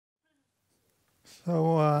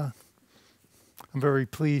I'm very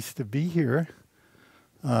pleased to be here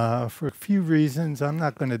for a few reasons. I'm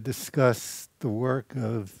not going to discuss the work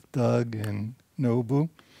of Doug and Nobel.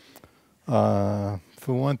 For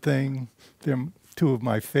one thing, they're two of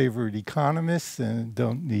my favorite economists and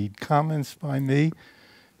don't need comments by me.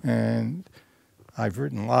 And I've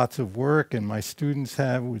written lots of work, and my students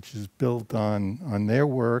have, which is built on their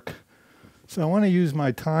work. So I want to use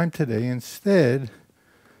my time today instead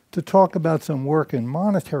to talk about some work in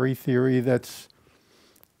monetary theory that's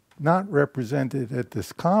not represented at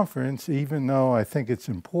this conference, even though I think it's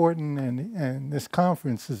important, and this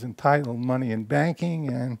conference is entitled Money and Banking,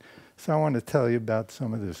 and so I want to tell you about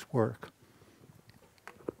some of this work.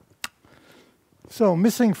 So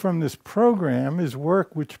missing from this program is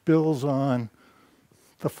work which builds on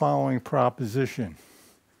the following proposition.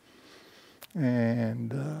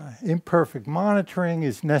 And imperfect monitoring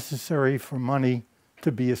is necessary for money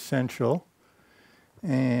to be essential.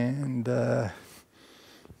 And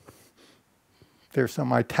there's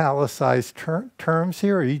some italicized terms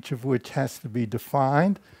here, each of which has to be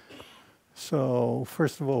defined. So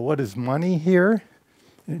first of all, what is money here?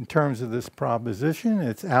 In terms of this proposition,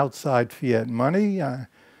 it's outside fiat money. You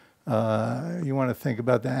want to think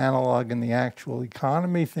about the analog in the actual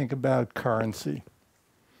economy, think about currency.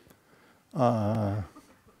 I'll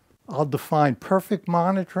define perfect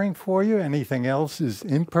monitoring for you. Anything else is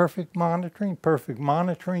imperfect monitoring. Perfect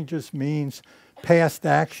monitoring just means past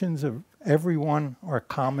actions of everyone are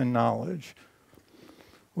common knowledge.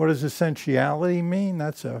 What does essentiality mean?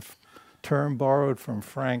 That's a term borrowed from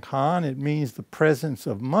Frank Hahn. It means the presence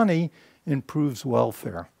of money improves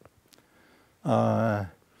welfare. I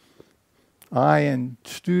and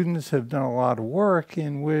students have done a lot of work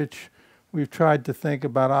in which we've tried to think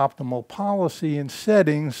about optimal policy in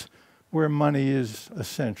settings where money is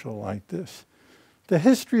essential like this. The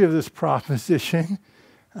history of this proposition,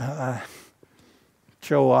 Joe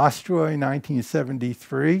Ostroy,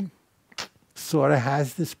 1973, sort of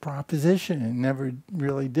has this proposition and never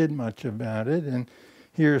really did much about it. And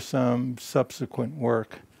here's some subsequent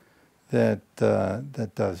work that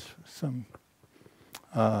does some,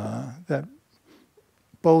 that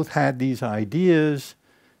both had these ideas.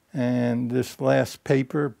 And this last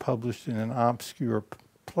paper, published in an obscure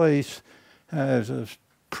place, has a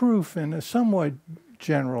proof in a somewhat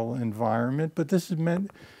general environment, but this is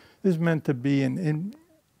meant to be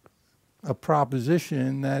a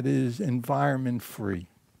proposition that is environment-free.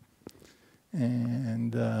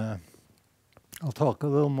 And I'll talk a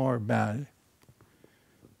little more about it.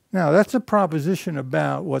 Now, that's a proposition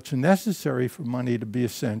about what's necessary for money to be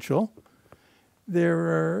essential.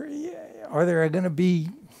 Are there going to be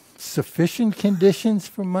sufficient conditions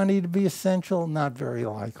for money to be essential? Not very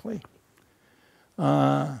likely.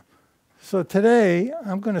 So today,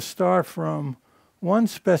 I'm going to start from one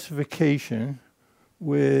specification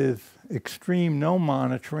with extreme no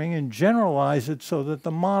monitoring and generalize it so that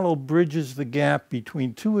the model bridges the gap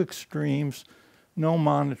between two extremes, no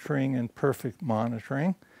monitoring and perfect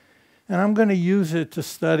monitoring. And I'm going to use it to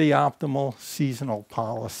study optimal seasonal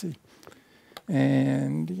policy.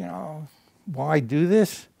 And, you know, why do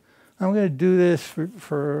this? I'm going to do this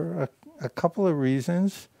for a couple of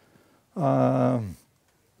reasons. One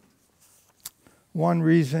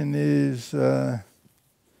reason is that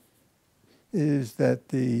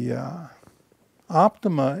the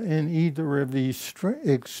optima in either of these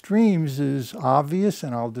extremes is obvious,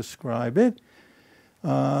 and I'll describe it.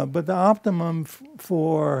 But the optimum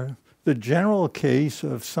for the general case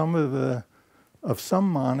of some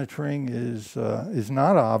monitoring is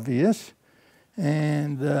not obvious,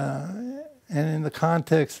 and in the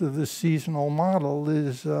context of the seasonal model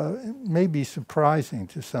is maybe surprising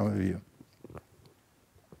to some of you.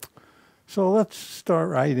 So let's start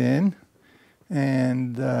right in,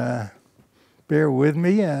 and bear with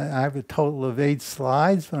me. I have a total of 8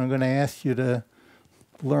 slides, but I'm going to ask you to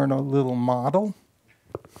learn a little model.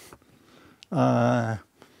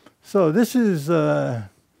 So this is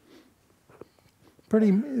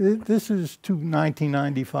this is two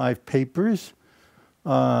 1995 papers.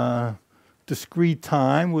 Discrete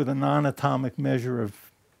time with a non-atomic measure of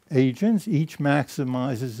agents. Each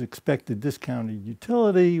maximizes expected discounted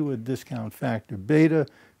utility with discount factor beta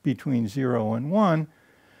between 0 and 1.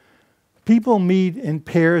 People meet in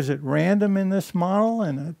pairs at random in this model,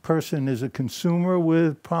 and a person is a consumer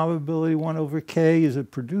with probability 1 over k, is a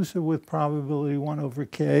producer with probability 1 over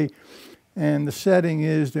k, and the setting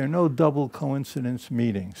is there are no double coincidence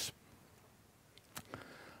meetings.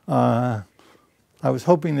 I was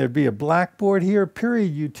hoping there'd be a blackboard here.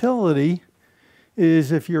 Period utility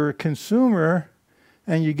is if you're a consumer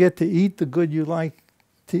and you get to eat the good you like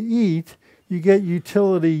to eat, you get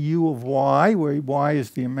utility u of y, where y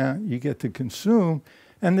is the amount you get to consume,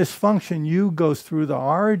 and this function u goes through the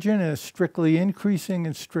origin and is strictly increasing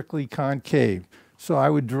and strictly concave. So I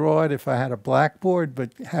would draw it if I had a blackboard,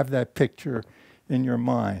 but have that picture in your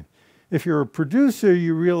mind. If you're a producer,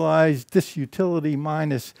 you realize this utility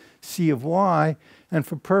minus c of y, and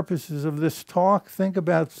for purposes of this talk, think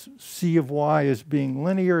about c of y as being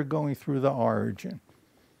linear going through the origin.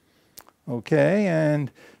 Okay,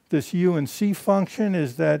 and this u and c function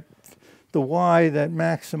is that the y that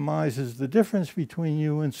maximizes the difference between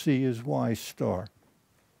u and c is y star.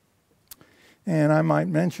 And I might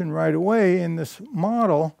mention right away in this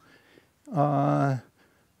model, the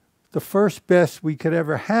first best we could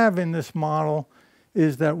ever have in this model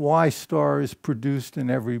is that y star is produced in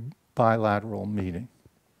every bilateral meeting.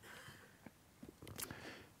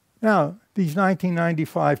 Now, these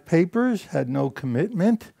 1995 papers had no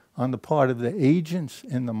commitment on the part of the agents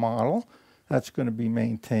in the model. That's going to be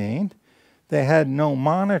maintained. They had no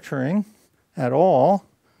monitoring at all.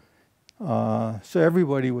 So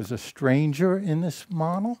everybody was a stranger in this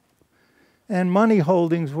model. And money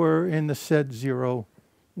holdings were in the set 0,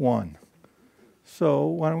 1. So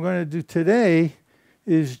what I'm going to do today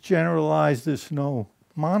is generalize this no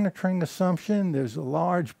monitoring assumption. There's a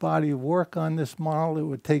large body of work on this model. It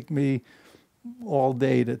would take me all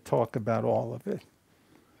day to talk about all of it.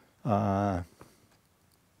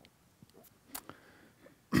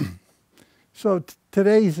 So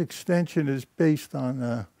today's extension is based on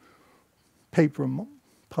a paper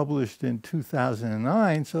published in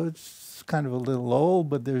 2009, so it's kind of a little old,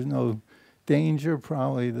 but there's no danger.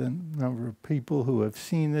 Probably the number of people who have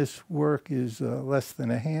seen this work is less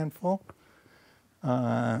than a handful.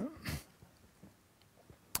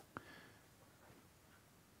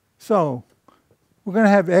 So we're going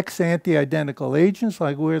to have ex-ante identical agents,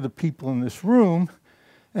 like we're the people in this room,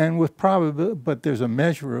 and with probability, but there's a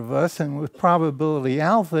measure of us, and with probability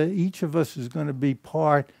alpha, each of us is going to be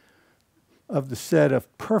part of the set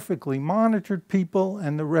of perfectly monitored people,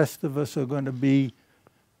 and the rest of us are going to be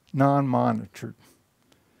non-monitored.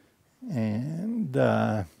 And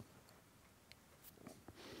that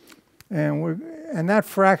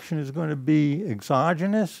fraction is going to be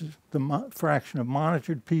exogenous. The fraction of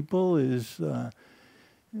monitored people is going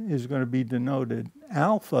to be denoted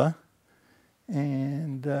alpha.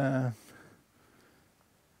 And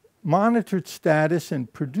monitored status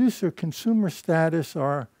and producer-consumer status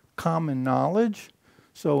are common knowledge.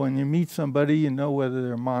 So when you meet somebody, you know whether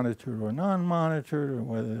they're monitored or non-monitored, or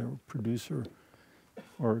whether they're a producer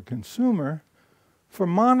or a consumer. For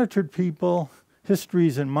monitored people,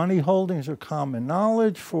 histories and money holdings are common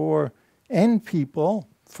knowledge. For N people,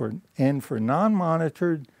 for N for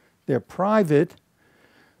non-monitored, they're private.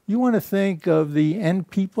 You want to think of the N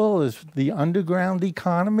people as the underground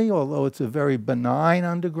economy, although it's a very benign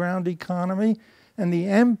underground economy, and the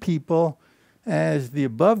M people as the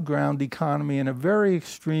above ground economy in a very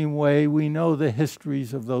extreme way. We know the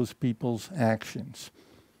histories of those people's actions.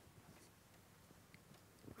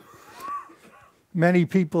 Many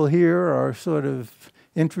people here are sort of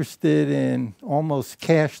interested in almost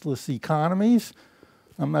cashless economies.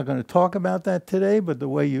 I'm not going to talk about that today, but the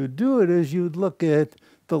way you do it is you'd look at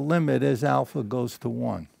the limit as alpha goes to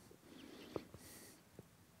 1.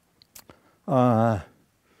 So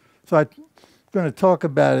I'm going to talk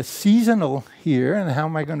about a seasonal here, and how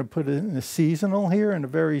am I going to put it in a seasonal here? In a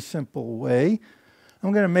very simple way.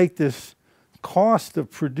 I'm going to make this cost of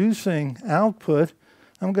producing output,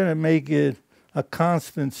 I'm going to make it a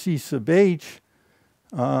constant C sub h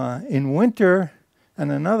in winter,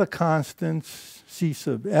 and another constant C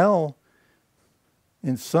sub L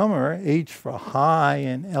in summer, H for high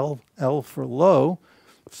and L for low.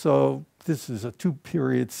 So this is a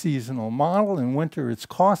 2-period seasonal model. In winter, it's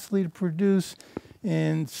costly to produce.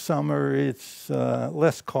 In summer, it's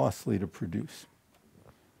less costly to produce.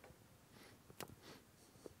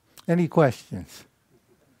 Any questions?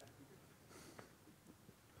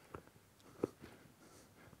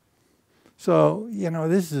 So, you know,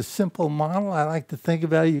 this is a simple model. I like to think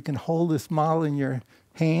about it. You can hold this model in your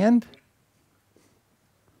hand.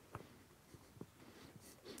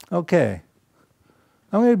 Okay.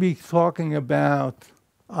 I'm going to be talking about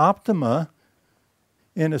optima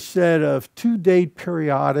in a set of 2-date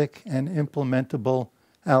periodic and implementable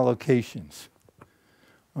allocations.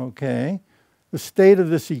 Okay. The state of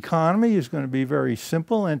this economy is going to be very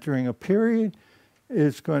simple. Entering a period,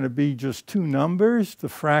 it's going to be just 2 numbers, the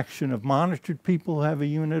fraction of monitored people who have a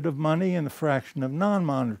unit of money and the fraction of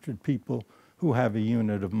non-monitored people who have a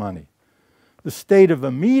unit of money. The state of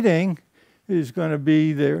a meeting is going to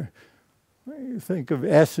be there. You think of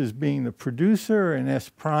S as being the producer and S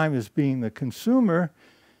prime as being the consumer,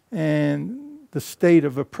 and the state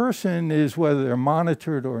of a person is whether they're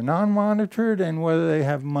monitored or non-monitored and whether they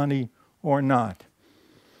have money or not.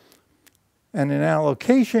 And an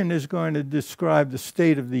allocation is going to describe the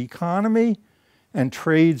state of the economy and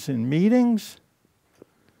trades and meetings,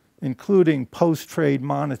 including post-trade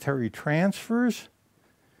monetary transfers.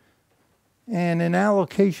 And an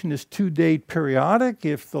allocation is to-date periodic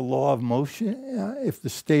if the law of motion, if the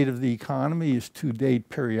state of the economy is to-date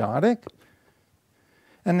periodic.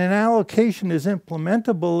 And an allocation is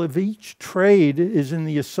implementable if each trade is in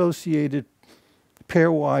the associated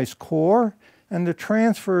pairwise core and the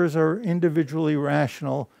transfers are individually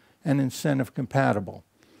rational and incentive compatible.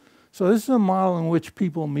 So this is a model in which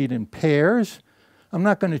people meet in pairs. I'm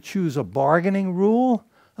not going to choose a bargaining rule.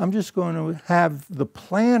 I'm just going to have the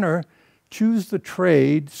planner choose the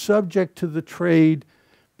trade subject to the trade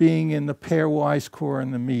being in the pairwise core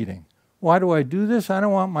in the meeting. Why do I do this? I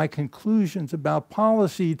don't want my conclusions about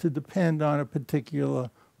policy to depend on a particular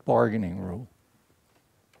bargaining rule.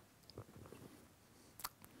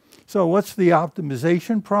 So what's the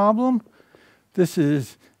optimization problem? This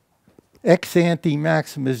is ex-ante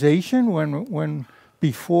maximization when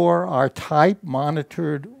before our type,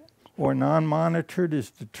 monitored or non-monitored,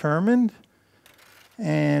 is determined,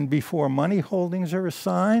 and before money holdings are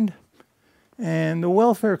assigned. And the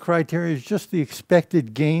welfare criteria is just the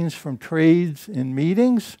expected gains from trades in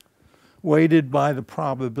meetings, weighted by the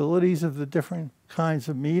probabilities of the different kinds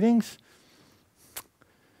of meetings.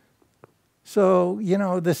 So, you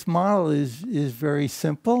know, this model is very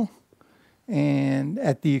simple. And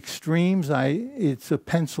at the extremes, it's a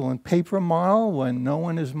pencil and paper model when no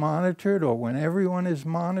one is monitored or when everyone is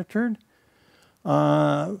monitored.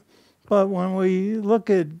 But when we look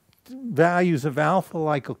at values of alpha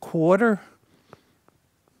like a quarter,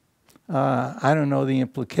 I don't know the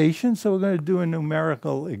implications, so we're going to do a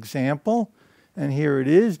numerical example. And here it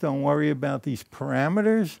is. Don't worry about these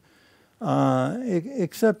parameters,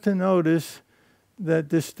 except to notice that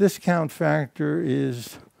this discount factor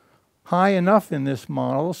is high enough in this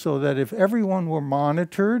model so that if everyone were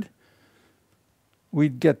monitored,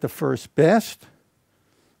 we'd get the first best,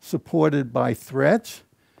 supported by threats.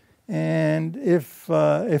 And if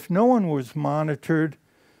no one was monitored,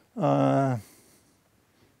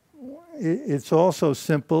 it's also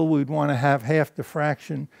simple. We'd want to have half the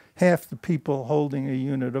fraction, half the people holding a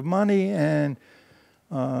unit of money, and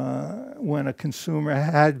when a consumer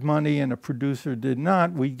had money and a producer did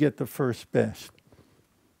not, we'd get the first best.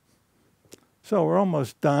 So we're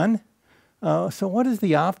almost done. So what is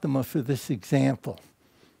the optima for this example?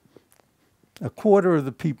 A quarter of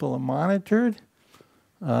the people are monitored.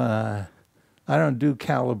 I don't do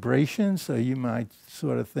calibration, so you might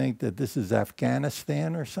sort of think that this is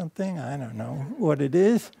Afghanistan or something. I don't know what it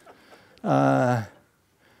is. I'm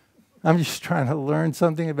just trying to learn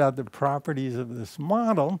something about the properties of this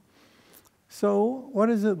model. So what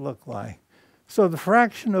does it look like? So the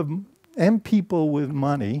fraction of M people with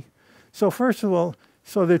money. So first of all,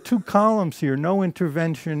 so there are two columns here, no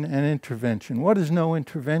intervention and intervention. What does no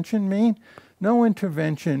intervention mean? No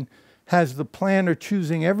intervention has the planner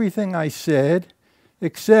choosing everything I said,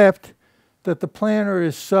 except that the planner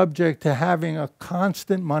is subject to having a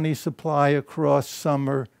constant money supply across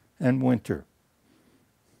summer and winter.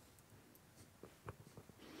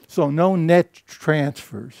 So no net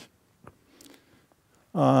transfers.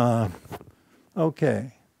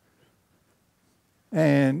 Okay.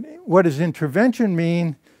 And what does intervention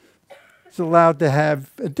mean? It's allowed to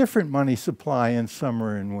have a different money supply in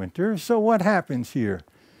summer and winter. So what happens here?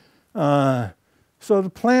 So the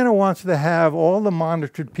planner wants to have all the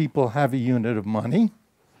monitored people have a unit of money.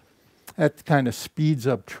 That kind of speeds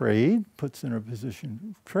up trade, puts in a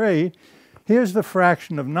position of trade. Here's the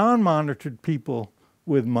fraction of non-monitored people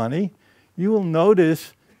with money. You will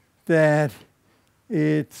notice that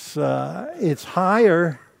it's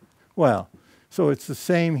higher. Well, so it's the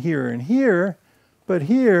same here and here, but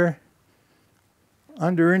here,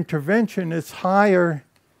 under intervention, it's higher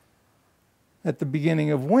at the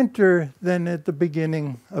beginning of winter than at the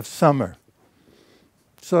beginning of summer.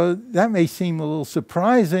 So that may seem a little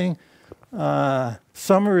surprising.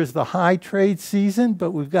 Summer is the high trade season,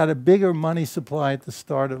 but we've got a bigger money supply at the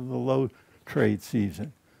start of the low trade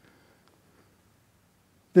season.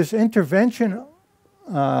 This intervention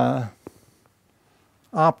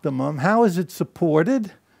optimum, how is it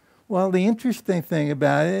supported? Well, the interesting thing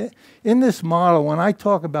about it, in this model, when I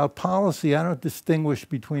talk about policy, I don't distinguish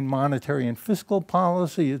between monetary and fiscal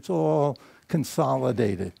policy. It's all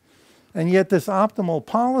consolidated. And yet this optimal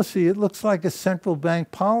policy, it looks like a central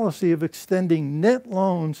bank policy of extending net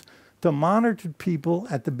loans to monitor people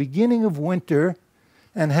at the beginning of winter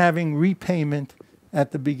and having repayment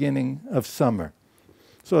at the beginning of summer.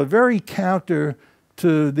 So very counter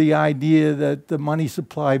to the idea that the money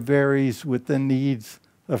supply varies with the needs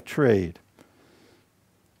of trade.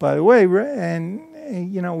 By the way,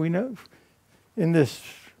 and you know, we know in this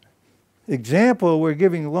example, we're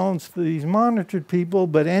giving loans to these monitored people,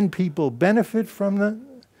 but end people benefit from the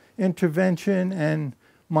intervention and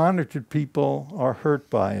monitored people are hurt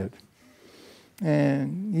by it.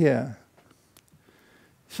 And yeah.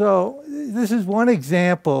 So this is one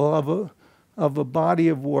example of a body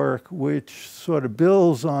of work which sort of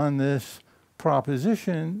builds on this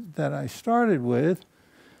proposition that I started with.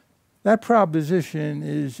 That proposition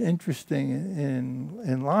is interesting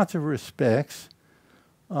in lots of respects.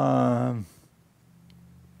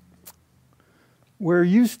 We're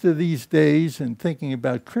used to these days in thinking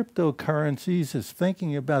about cryptocurrencies as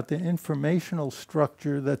thinking about the informational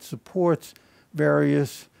structure that supports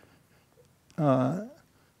various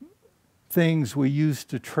things we use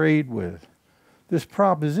to trade with. This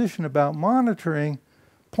proposition about monitoring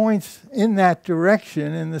points in that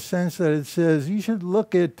direction in the sense that it says you should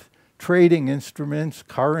look at trading instruments,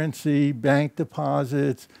 currency, bank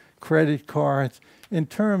deposits, credit cards, in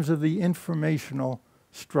terms of the informational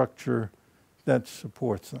structure that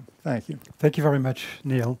supports them. Thank you. Thank you very much,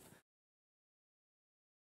 Neil.